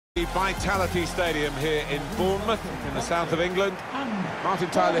The Vitality Stadium here in Bournemouth, in the south of England. Martin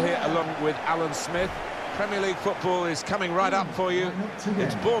Tyler here along with Alan Smith. Premier League football is coming right up for you.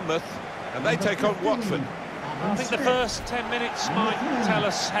 It's Bournemouth and they take on Watford. I think the first 10 minutes might tell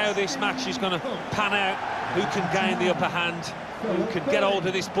us how this match is going to pan out, who can gain the upper hand, who can get hold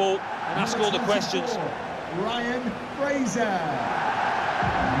of this ball and ask all the questions. Ryan Fraser.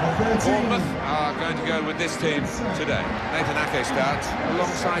 Bournemouth are going to go with this team today. Nathan Ake starts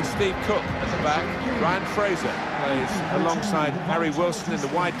alongside Steve Cook at the back. Ryan Fraser plays alongside Harry Wilson in the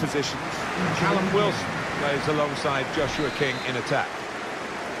wide position. Callum Wilson plays alongside Joshua King in attack.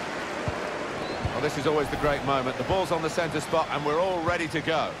 Well, this is always the great moment. The ball's on the centre spot and we're all ready to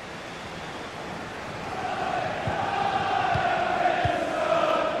go.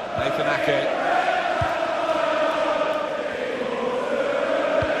 Nathan Ake.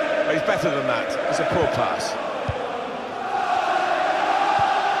 He's better than that. It's a poor pass.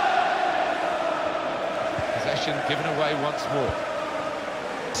 Possession given away once more.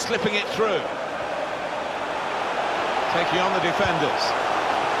 Slipping it through. Taking on the defenders.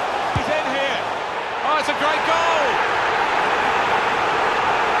 He's in here. Oh, it's a great goal!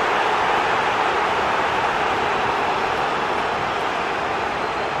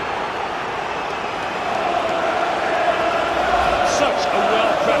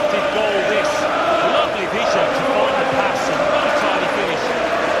 Crafted goal this. Lovely vision to find the pass and really tidy finish.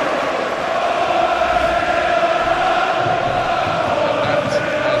 And that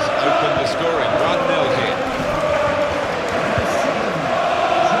has opened the scoring. 1-0 here.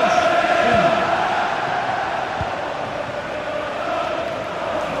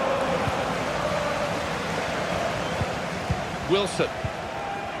 Wilson.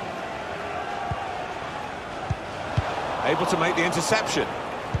 Able to make the interception.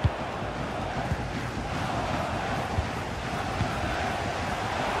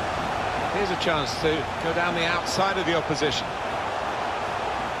 Here's a chance to go down the outside of the opposition.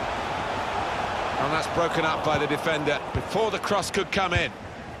 And that's broken up by the defender before the cross could come in.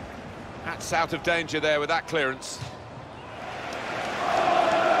 That's out of danger there with that clearance.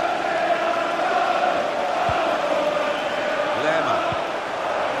 Lerma.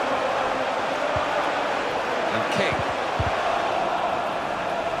 And King.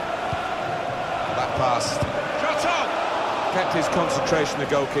 That pass. Shot on! Kept his concentration, the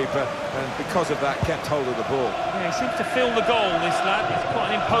goalkeeper, and because of that, kept hold of the ball. Yeah, he seems to fill the goal, this lad. He's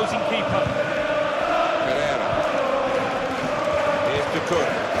quite an imposing keeper. Pereira. Here's Ducour.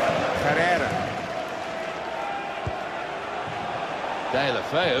 Pereira.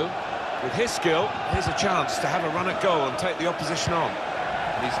 Deulofeu. With his skill, here's a chance to have a run at goal and take the opposition on.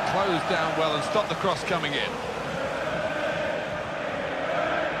 And he's closed down well and stopped the cross coming in.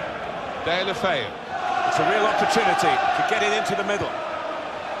 Deulofeu. It's a real opportunity to get it into the middle.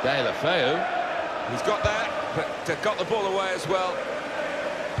 Deulofeu. He's got that, but got the ball away as well.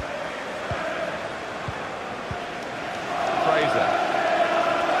 Fraser.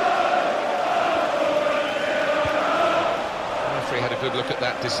 The referee had a good look at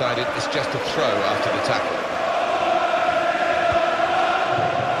that, decided it's just a throw after the tackle.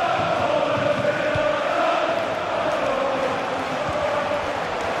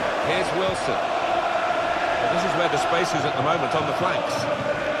 Here's Wilson. This is where the space is at the moment, on the flanks.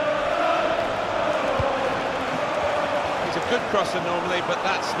 He's a good crosser normally, but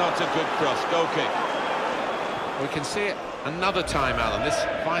that's not a good cross. Goal kick. We can see it another time, Alan, this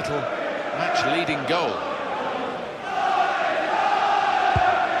vital match-leading goal.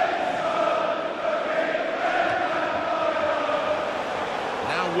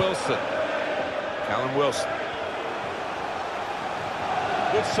 Now Wilson. Callum Wilson.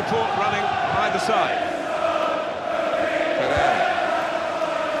 Good support running either side.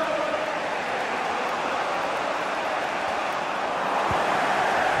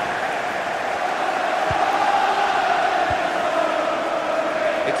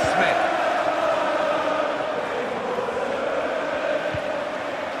 It's Smith.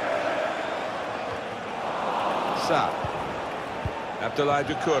 Sa. Abdoulaye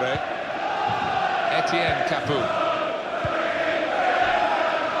Doucouré. Etienne Capoue.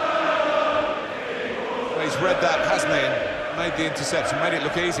 He's read that, hasn't he, and made the interception, made it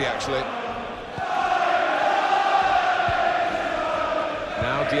look easy, actually.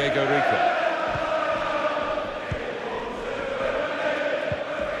 Now Diego Rico.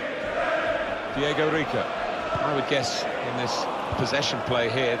 Diego Rico. I would guess in this possession play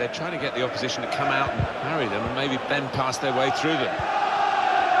here, they're trying to get the opposition to come out and harry them and maybe bend past their way through them.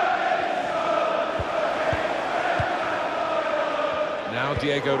 Now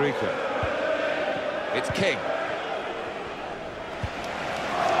Diego Rico. It's King.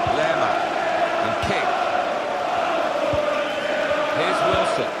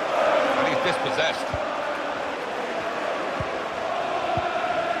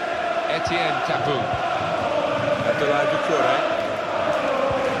 Capu. Abdoulaye Doucouré.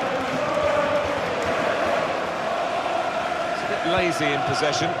 It's a bit lazy in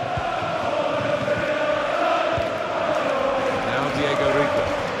possession. Now Diego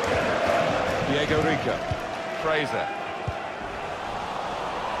Rico. Fraser.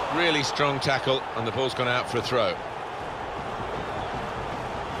 Really strong tackle, and the ball's gone out for a throw.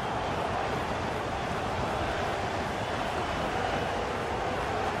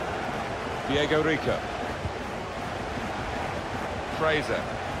 Diego Rico. Fraser.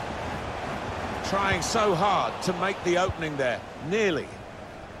 Trying so hard to make the opening there, nearly.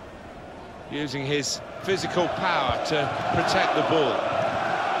 Using his physical power to protect the ball.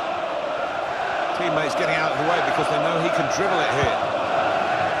 Teammates getting out of the way because they know he can dribble it here.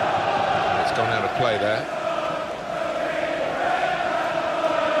 It's gone out of play there.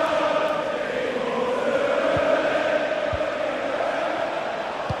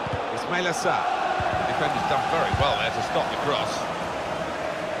 Ismaila Sarr. The defender's done very well there to stop the cross.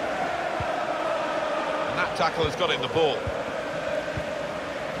 And that tackle has got him the ball.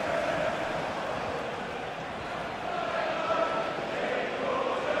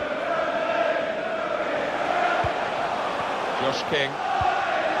 Josh King.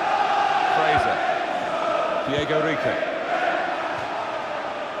 Fraser. Diego Rico.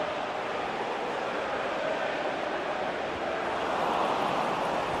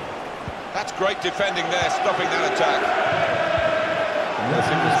 That's great defending there, stopping that attack.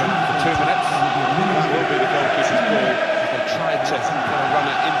 Nothing was done for 2 minutes. That will be the goalkeeper's ball. They tried to run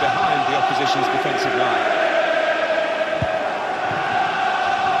it in behind the opposition's defensive line.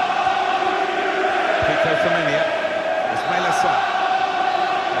 Pico Femenia. Ismaila Sarr.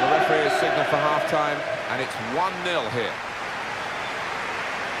 The referee has signalled for half-time, and it's 1-0 here.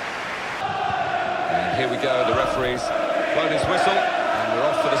 And here we go, the referee's blown his whistle, and we're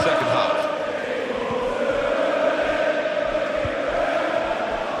off for the second half.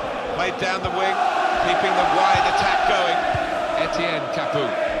 Played down the wing, keeping the wide attack going. Etienne Capu.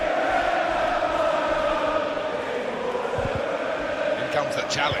 In comes the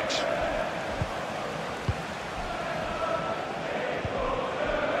challenge.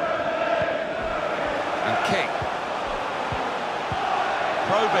 And King.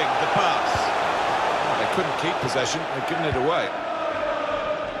 Probing the pass. Oh, they couldn't keep possession, they've given it away.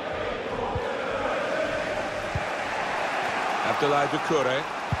 Abdoulaye Doucouré.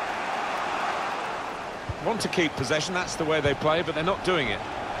 Want to keep possession, that's the way they play, but they're not doing it.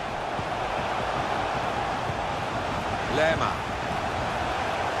 Lerma.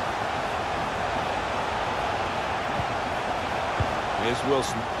 Here's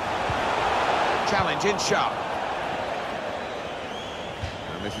Wilson. Challenge in sharp.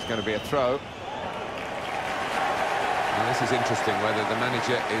 And this is going to be a throw. And this is interesting, whether the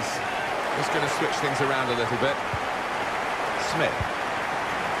manager is just going to switch things around a little bit. Smith.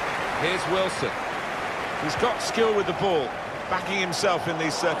 Here's Wilson. He's got skill with the ball, backing himself in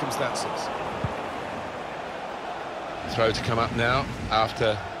these circumstances. Throw to come up now,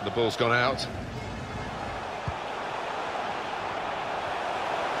 after the ball's gone out.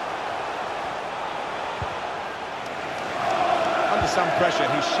 Under some pressure,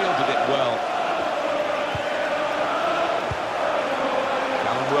 he shielded it well.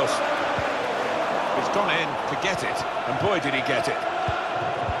 Callum Wilson. He's gone in to get it, and boy did he get it.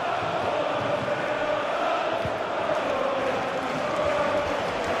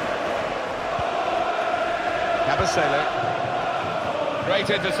 Kabasele. Great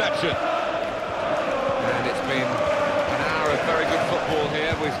interception. And it's been an hour of very good football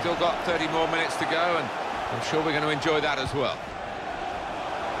here. We've still got 30 more minutes to go, and I'm sure we're going to enjoy that as well.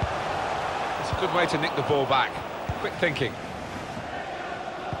 It's a good way to nick the ball back. Quick thinking.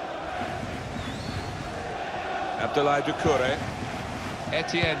 Abdoulaye Doucouré.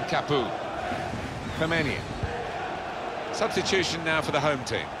 Etienne Capu. Femenia. Substitution now for the home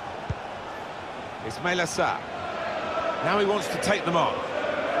team. Ismaila Sarr. Now he wants to take them on.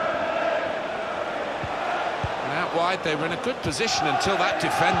 And out wide, they were in a good position until that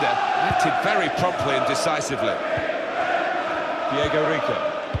defender acted very promptly and decisively. Diego Rico.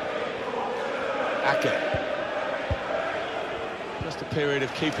 Ake. Just a period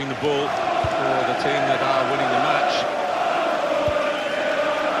of keeping the ball for the team that are winning the match.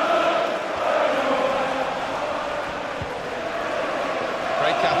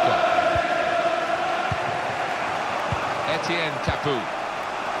 Break up. Etienne Capu.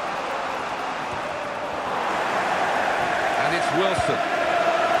 And it's Wilson.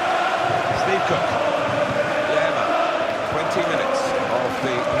 Steve Cook. Lerma. 20 minutes of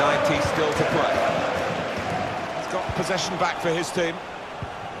the 90 still to play. He's got possession back for his team.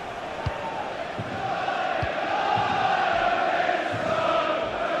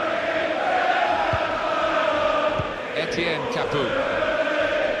 Abu.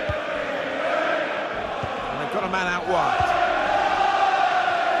 And they've got a man out wide.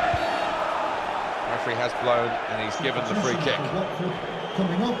 Referee has blown and he's given the free kick.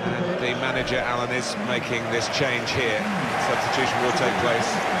 And the manager, Alan, is making this change here. Substitution will take place.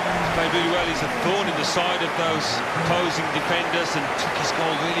 He's played really well. He's a thorn in the side of those opposing defenders and took his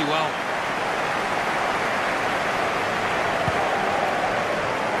goal really well.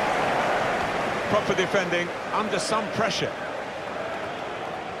 Proper defending under some pressure.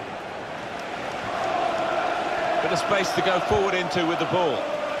 Bit of space to go forward into with the ball.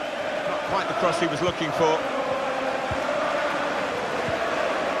 Not quite the cross he was looking for.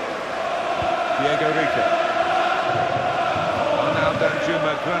 Diego Rico. And now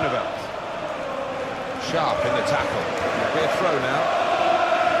Danjuma Groeneveld. Sharp in the tackle. It'll be a throw now.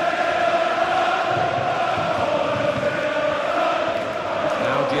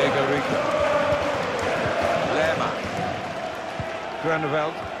 Now Diego Rico. Lerma.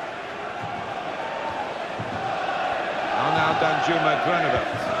 Groeneveld. And now Danjuma Groeneveld.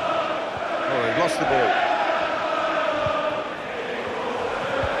 Oh, he lost the ball.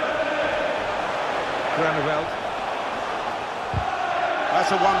 Groeneveld.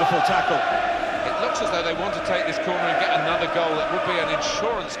 That's a wonderful tackle. It looks as though they want to take this corner and get another goal. It would be an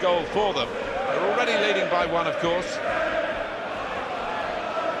insurance goal for them. They're already leading by one, of course.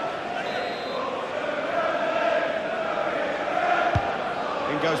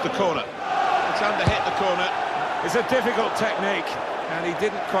 In goes the corner. It's under-hit the corner. It's a difficult technique, and he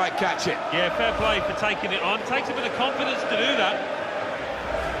didn't quite catch it. Yeah, fair play for taking it on. Takes a bit of confidence to do that.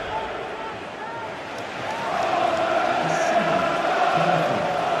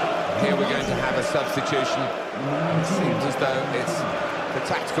 Here we're going to have a substitution. It seems as though it's for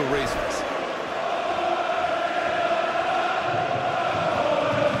tactical reasons.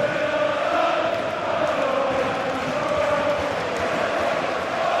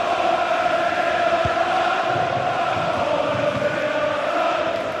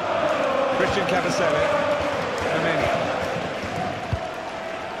 Christian Kabasele.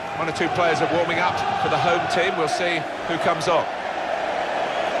 One or two players are warming up for the home team. We'll see who comes on.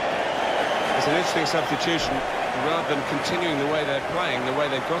 It's an interesting substitution. Rather than continuing the way they're playing, the way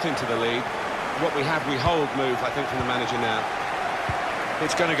they've got into the lead, what we have, we hold move, I think, from the manager now.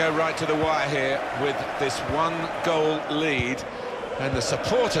 It's going to go right to the wire here with this one-goal lead. And the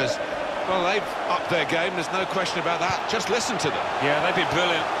supporters, well, they've upped their game, there's no question about that. Just listen to them. Yeah, they've been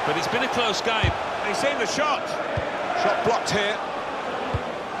brilliant, but it's been a close game. He's seen the shot. Shot blocked here.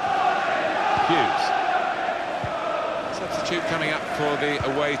 Hughes. Substitute coming up for the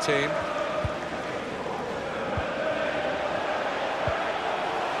away team.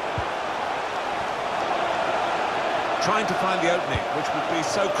 Trying to find the opening, which would be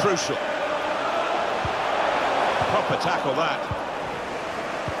so crucial. Proper tackle, that.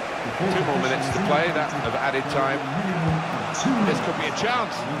 2 more minutes to play, that of added time. This could be a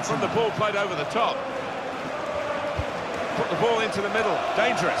chance from the ball played over the top. Put the ball into the middle,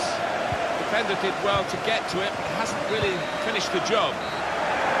 dangerous. Defender did well to get to it, but hasn't really finished the job.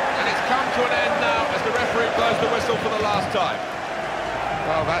 And it's come to an end now as the referee blows the whistle for the last time.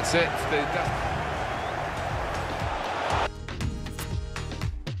 Well, that's it.